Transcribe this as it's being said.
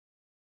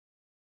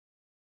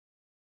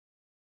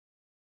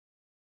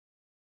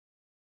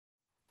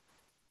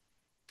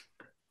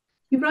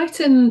You write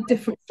in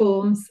different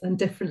forms and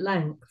different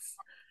lengths.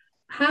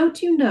 How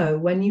do you know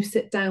when you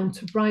sit down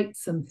to write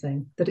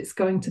something that it's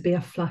going to be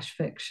a flash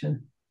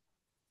fiction?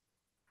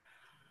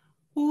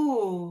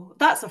 Oh,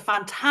 that's a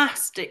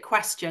fantastic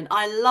question.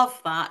 I love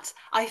that.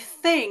 I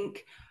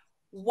think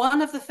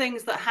one of the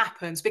things that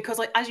happens,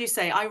 because as you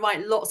say, I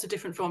write lots of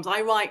different forms.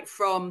 I write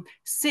from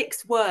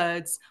 6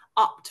 words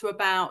up to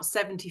about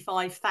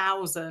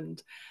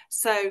 75,000.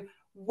 So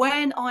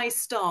when I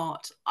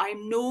start, I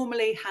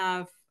normally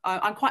have,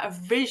 I'm quite a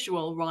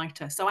visual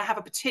writer. So I have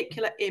a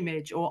particular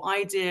image or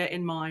idea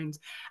in mind.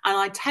 And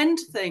I tend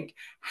to think,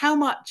 how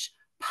much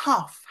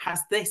puff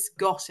has this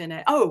got in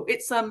it? Oh,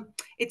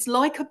 it's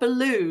like a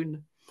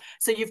balloon.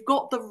 So you've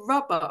got the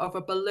rubber of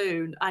a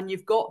balloon and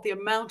you've got the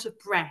amount of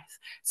breath.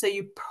 So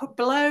you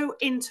blow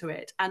into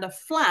it, and a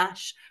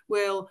flash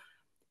will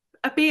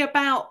be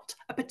about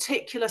a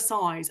particular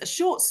size. A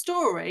short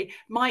story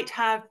might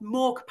have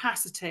more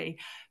capacity,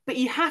 but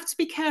you have to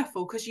be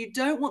careful because you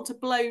don't want to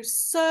blow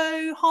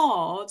so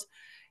hard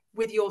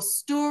with your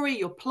story,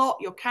 your plot,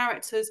 your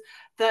characters,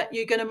 that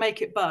you're going to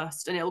make it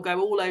burst and it'll go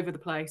all over the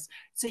place.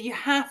 So you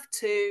have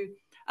to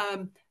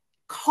um,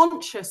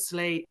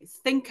 consciously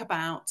think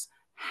about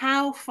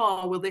how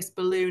far will this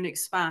balloon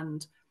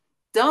expand.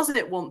 Does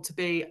it want to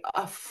be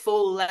a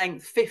full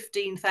length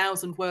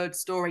 15,000 word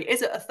story?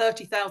 Is it a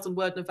 30,000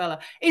 word novella?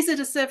 Is it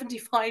a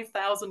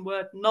 75,000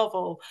 word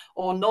novel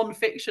or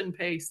non-fiction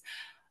piece?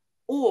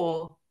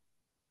 Or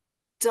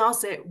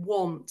does it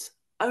want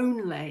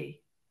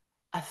only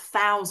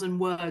 1,000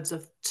 words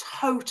of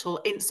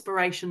total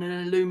inspiration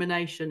and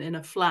illumination in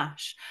a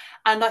flash?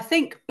 And I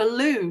think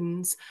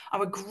balloons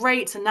are a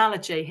great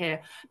analogy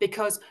here,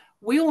 because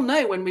we all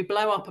know when we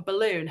blow up a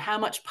balloon how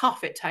much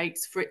puff it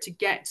takes for it to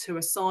get to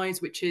a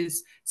size which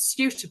is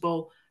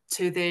suitable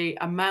to the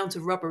amount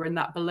of rubber in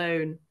that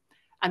balloon.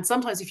 And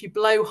sometimes if you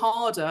blow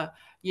harder,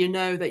 you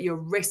know that you're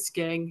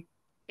risking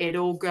it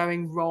all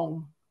going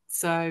wrong.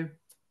 So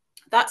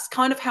that's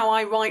kind of how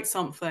I write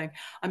something.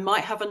 I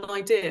might have an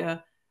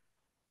idea,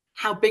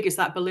 how big is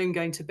that balloon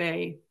going to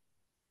be?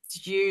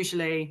 It's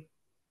usually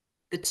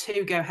the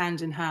two go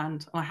hand in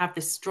hand. I have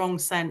this strong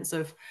sense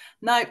of,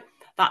 no,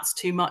 that's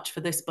too much for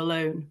this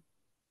balloon.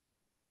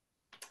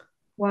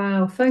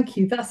 Wow, thank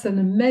you. That's an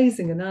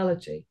amazing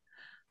analogy.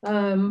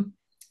 Um,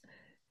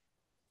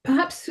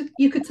 Perhaps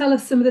you could tell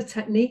us some of the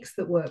techniques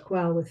that work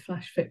well with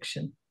flash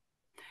fiction.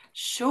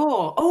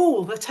 Sure.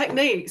 Oh, the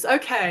techniques.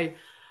 Okay.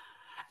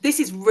 This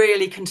is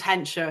really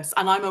contentious.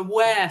 And I'm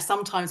aware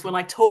sometimes when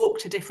I talk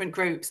to different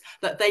groups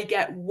that they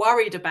get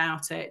worried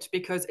about it,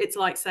 because it's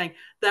like saying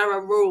there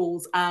are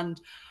rules, and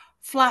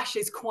Flash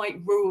is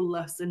quite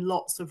ruleless in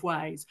lots of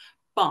ways.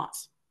 But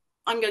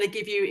I'm going to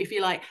give you, if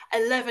you like,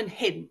 11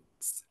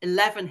 hints.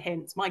 11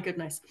 hints. My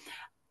goodness.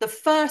 The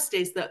first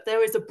is that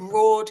there is a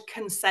broad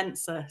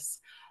consensus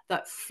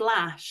that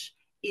Flash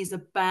is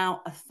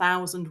about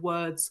 1,000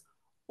 words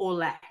or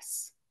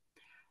less.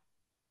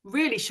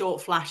 Really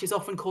short flash is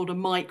often called a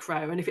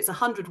micro, and if it's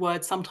 100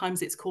 words,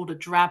 sometimes it's called a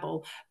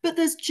drabble. But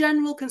there's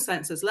general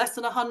consensus: less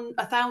than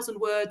 1,000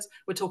 words,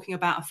 we're talking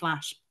about a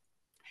flash.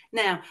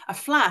 Now, a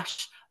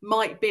flash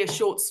might be a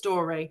short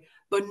story,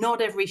 but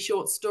not every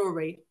short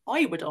story,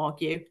 I would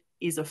argue,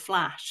 is a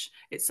flash.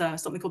 It's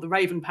something called the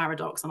Raven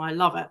paradox, and I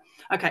love it.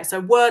 Okay, so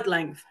word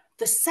length.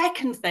 The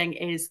second thing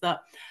is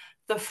that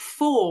the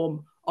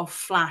form of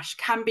flash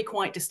can be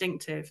quite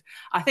distinctive.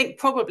 I think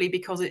probably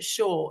because it's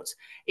short,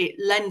 it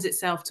lends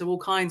itself to all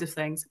kinds of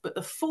things, but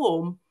the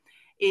form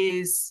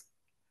is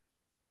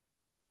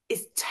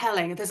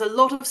telling. There's a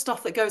lot of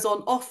stuff that goes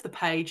on off the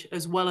page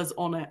as well as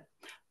on it.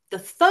 The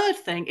third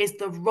thing is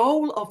the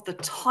role of the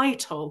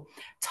title.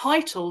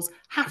 Titles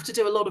have to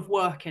do a lot of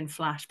work in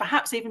Flash,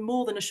 perhaps even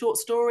more than a short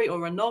story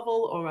or a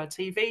novel or a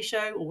TV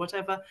show or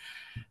whatever,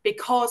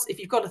 because if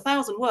you've got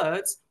 1,000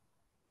 words,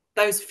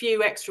 those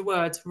few extra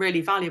words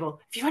really valuable.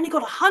 If you've only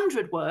got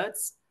 100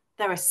 words,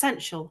 they're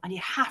essential and you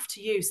have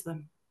to use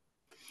them.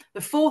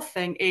 The fourth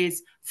thing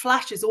is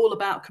Flash is all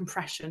about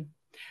compression.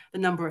 The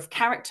number of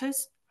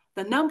characters,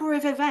 the number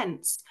of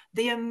events,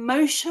 the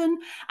emotion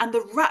and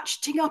the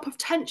ratcheting up of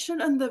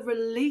tension and the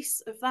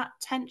release of that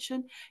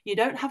tension. You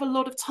don't have a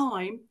lot of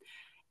time.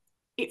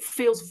 It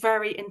feels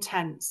very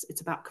intense.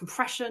 It's about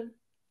compression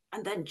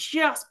and then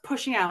just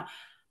pushing out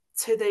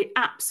to the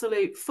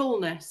absolute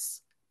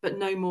fullness, but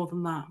no more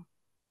than that.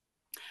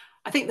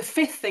 I think the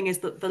fifth thing is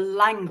that the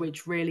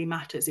language really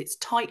matters. It's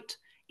tight,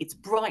 it's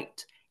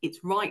bright,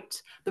 it's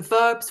right. The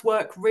verbs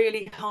work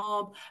really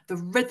hard. The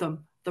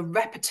rhythm, the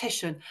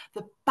repetition,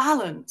 the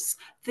balance,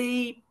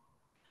 the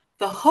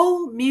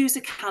whole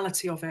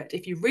musicality of it.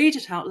 If you read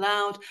it out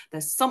loud,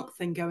 there's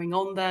something going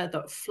on there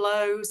that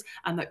flows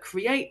and that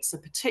creates a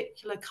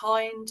particular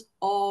kind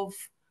of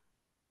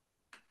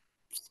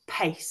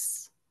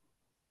pace.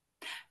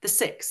 The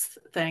sixth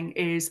thing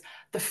is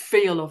the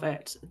feel of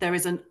it.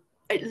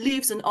 It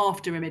leaves an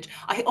after image.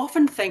 I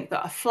often think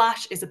that a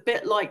flash is a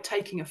bit like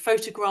taking a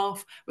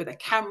photograph with a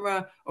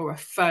camera or a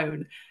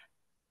phone.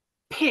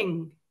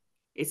 Ping,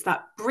 it's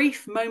that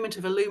brief moment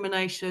of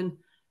illumination,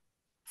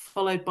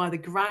 followed by the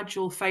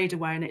gradual fade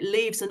away, and it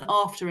leaves an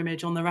after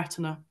image on the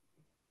retina.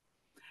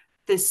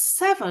 The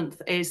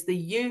seventh is the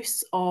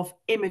use of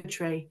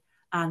imagery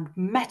and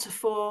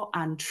metaphor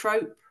and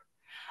trope.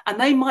 And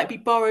they might be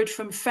borrowed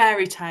from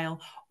fairy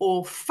tale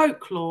or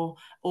folklore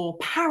or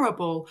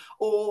parable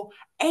or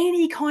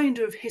any kind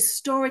of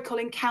historical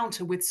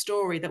encounter with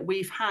story that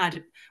we've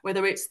had,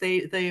 whether it's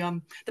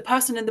the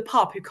person in the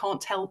pub who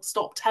can't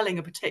stop telling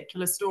a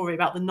particular story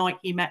about the night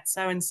he met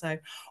so and so,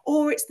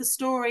 or it's the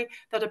story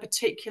that a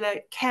particular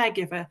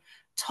caregiver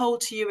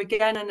told to you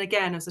again and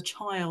again as a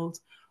child,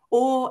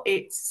 or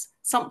it's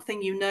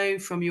something you know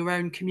from your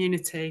own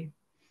community.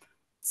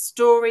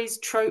 Stories,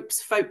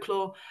 tropes,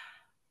 folklore,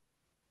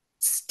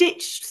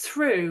 stitched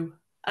through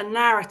a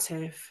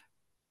narrative,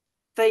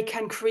 they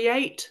can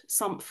create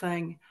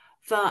something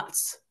that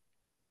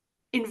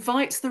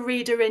invites the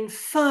reader in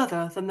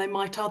further than they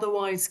might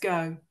otherwise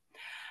go.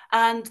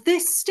 And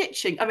this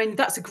stitching, I mean,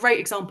 that's a great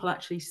example,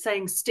 actually,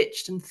 saying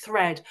stitched and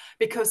thread,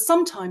 because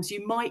sometimes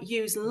you might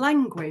use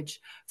language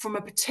from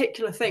a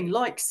particular thing,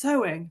 like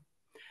sewing,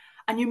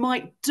 and you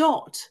might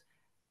dot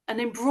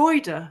and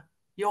embroider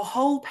your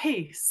whole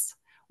piece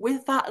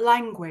with that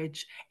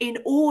language in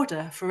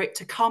order for it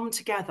to come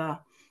together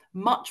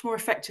much more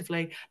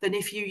effectively than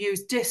if you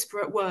use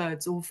disparate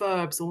words or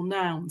verbs or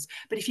nouns.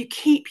 But if you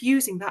keep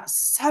using that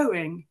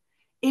sewing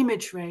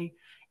imagery,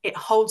 it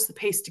holds the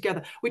piece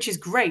together, which is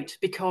great,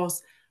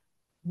 because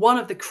one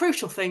of the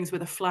crucial things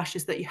with a flash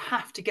is that you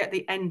have to get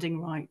the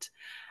ending right.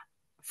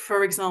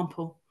 For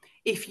example,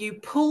 if you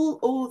pull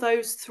all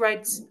those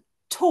threads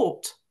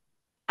taut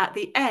at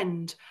the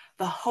end,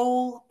 the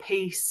whole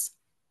piece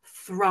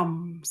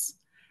thrums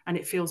and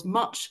it feels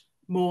much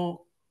more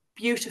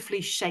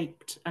beautifully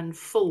shaped and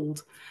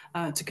fold,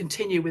 to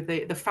continue with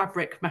the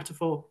fabric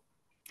metaphor.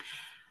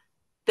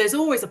 There's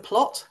always a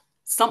plot,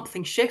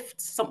 something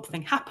shifts,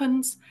 something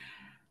happens.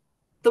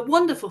 The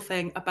wonderful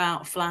thing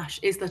about flash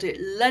is that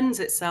it lends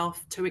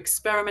itself to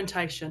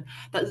experimentation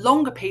that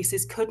longer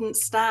pieces couldn't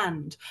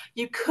stand.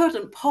 You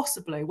couldn't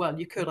possibly, well,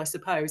 you could, I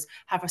suppose,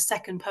 have a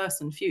second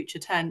person future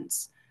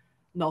tense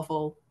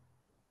novel,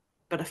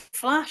 but a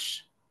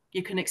flash,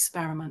 you can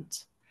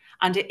experiment.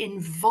 And it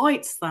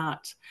invites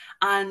that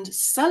and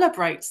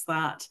celebrates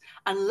that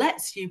and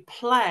lets you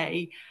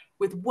play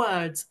with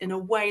words in a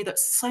way that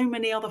so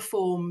many other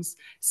forms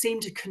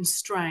seem to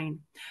constrain.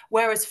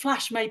 Whereas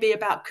flash may be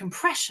about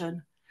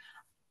compression,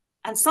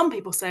 and some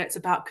people say it's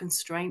about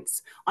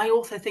constraints, I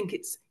also think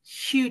it's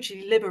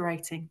hugely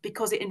liberating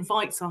because it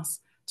invites us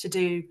to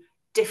do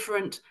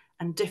different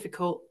and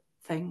difficult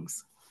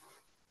things.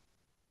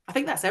 I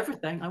think that's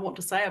everything I want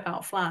to say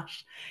about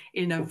Flash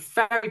in a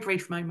very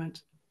brief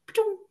moment.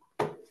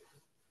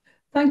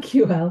 Thank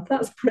you, Elle.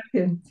 That's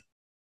brilliant.